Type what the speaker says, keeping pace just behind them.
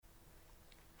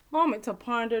moment to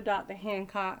ponder, Dr.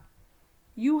 Hancock.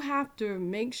 You have to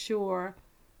make sure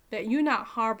that you're not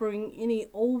harboring any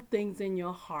old things in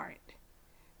your heart.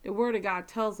 The Word of God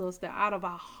tells us that out of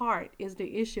our heart is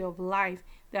the issue of life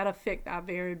that affect our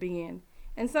very being.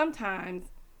 And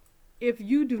sometimes, if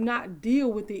you do not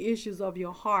deal with the issues of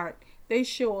your heart, they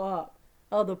show up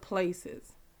other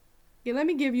places. Yeah, let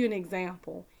me give you an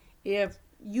example. If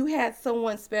you had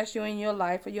someone special in your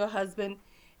life, or your husband,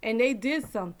 and they did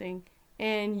something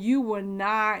and you were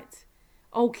not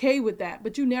okay with that,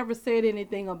 but you never said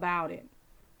anything about it,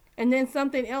 and then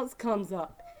something else comes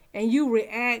up and you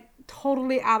react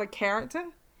totally out of character,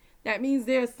 that means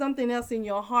there's something else in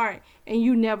your heart and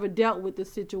you never dealt with the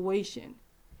situation.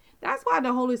 That's why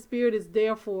the Holy Spirit is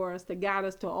there for us, to guide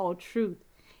us to all truth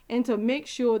and to make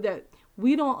sure that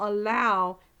we don't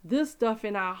allow this stuff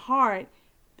in our heart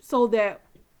so that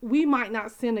we might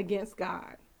not sin against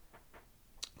God.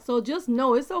 So just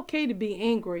know it's okay to be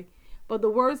angry, but the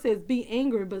word says be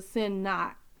angry but sin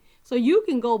not. So you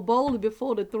can go boldly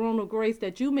before the throne of grace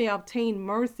that you may obtain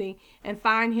mercy and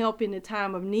find help in the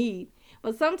time of need.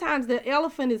 But sometimes the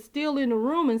elephant is still in the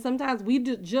room, and sometimes we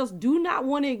just do not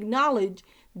want to acknowledge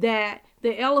that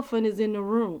the elephant is in the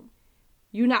room.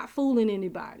 You're not fooling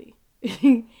anybody.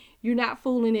 You're not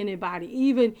fooling anybody.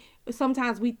 Even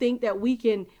sometimes we think that we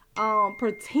can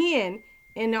pretend,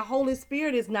 and the Holy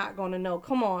Spirit is not going to know.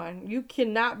 Come on, you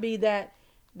cannot be that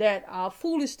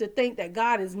foolish to think that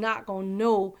God is not going to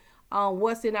know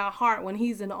what's in our heart when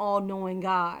He's an all-knowing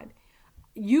God.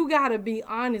 You got to be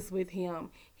honest with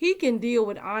Him. He can deal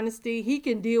with honesty. He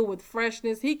can deal with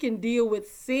freshness. He can deal with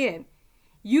sin.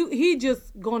 He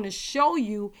just going to show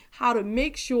you how to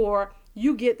make sure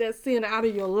you get that sin out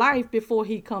of your life before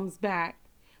He comes back.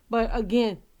 But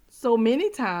again, so many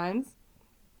times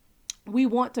we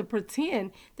want to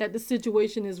pretend that the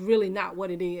situation is really not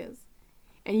what it is.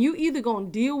 And you either going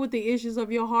to deal with the issues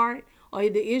of your heart, or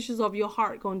the issues of your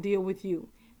heart going to deal with you.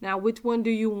 Now, which one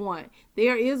do you want?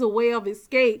 There is a way of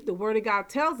escape. The Word of God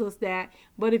tells us that.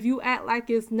 But if you act like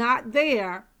it's not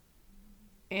there,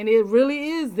 and it really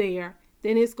is there,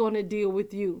 then it's going to deal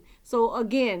with you. So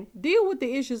again, deal with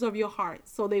the issues of your heart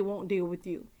so they won't deal with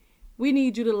you. We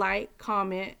need you to like,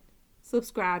 comment,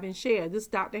 subscribe, and share. This is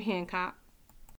Dr. Hancock.